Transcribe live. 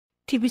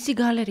TBC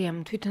გალერეამ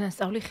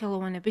თვითნასწავლი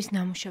ხელოვანების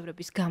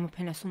ნამუშევრების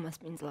გამოფენას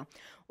უმასპინძლა.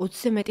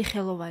 20-ზე მეტი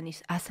ხელოვანის,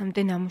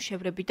 100-მდე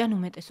ნამუშევრებიდან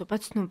უმეტესობა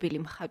ცნობილი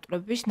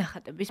მხატვრების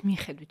ნახატების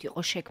მიხედვით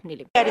იყო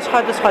შექმნილი. არის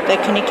სხვადასხვა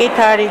ტექნიკით,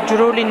 არის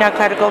ჯვრული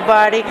ნაქარგობა,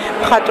 არის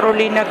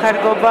მხატვრული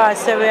ნაქარგობა,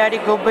 ასევე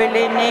არის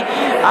გობელენი,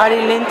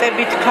 არის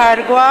ლენტებით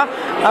ქარგვა.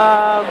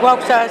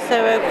 გვაქვს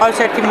ასევე ყავს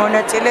ერთი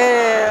მონაწილე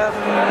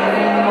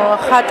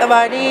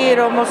ხატვარი,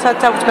 რომელსაც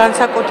აქვს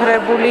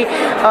განსაკუთრებული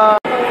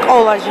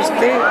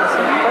კოლაჟისტი.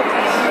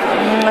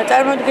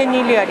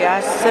 წარმოდგენილი არის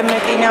 100-ზე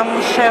მეტი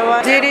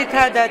ნამუშევარი.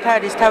 ძირითადად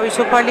არის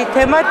თავისუფალი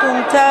თემა,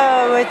 თუმცა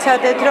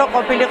ვეცადეთ, რომ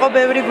ყოფილიყო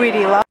ბევრი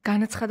გვირილა.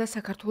 განაცხადა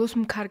საქართველოს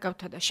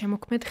მხარგავთა და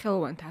შემოქმედ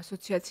ხელოვანთა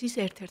ასოციაციის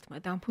ერთ-ერთმა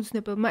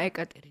დამფუძნებელმა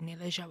ეკატერინე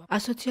ლეჟავამ.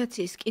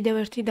 ასოციაციის კიდევ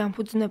ერთი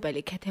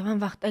დამფუძნებელი ქეთევან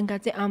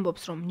ვახტანგაძე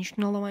ამბობს, რომ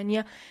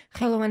მნიშვნელოვანია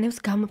ხელოვანებს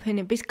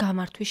გამოფენების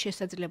გამართვის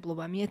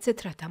შესაძლებლობა მიეცეთ,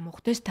 რათა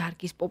მოხდეს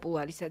დარგის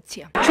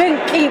პოპულარიზაცია. ჩვენ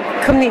კი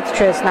ქმნით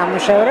ჩვენს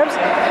ნამუშევრებს,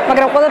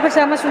 მაგრამ ყველაფერს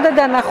ამას უნდა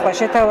დანახვა,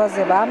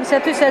 შეთავაზება.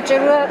 ამისათვის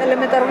საჭიროა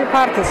ელემენტარული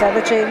ფართი,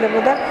 სადაც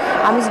შეიძლება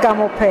ამის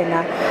გამოფენა.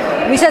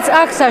 ვისაც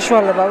აქვს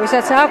საშუალება,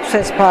 ვისაც აქვს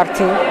ეს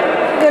ფართი,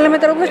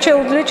 ელემენტარულად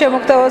შეუძლიათ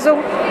შემოგთავაზო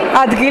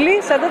ადგილი,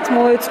 სადაც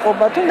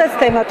მოეწყობა, თუნდაც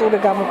თემატური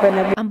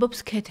გამოფენები. ამბობს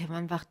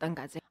ქეთევან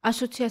ვახტანგაძე.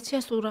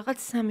 ასოციაციას სულ რაღაც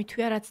 3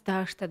 თვეა, რაც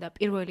დააშთა და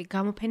პირველი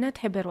გამოფენა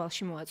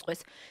თებერვალში მოაწყვეს,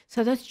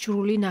 სადაც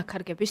ჯვრული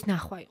ნაქარგების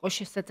ნახვა იყო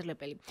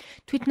შესაძლებელი.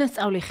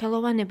 თვითნასწავლი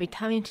ხელოვანები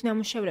თავიანთი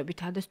ნამუშევრებით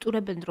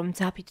ადასტურებენ, რომ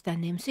ძაფით და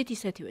ნემსით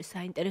ისეთივე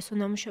საინტერესო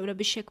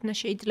ნამუშევრების შექმნა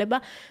შეიძლება,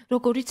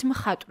 როგორიც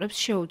მხატვრებს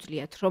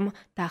შეუძლიათ, რომ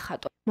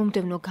დახატონ.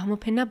 მომდევნო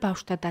გამოფენა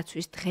ბავშვთა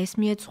დაცვის დღეს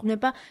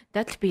მიეძღვნება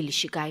და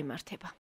თბილისში გაიმართება.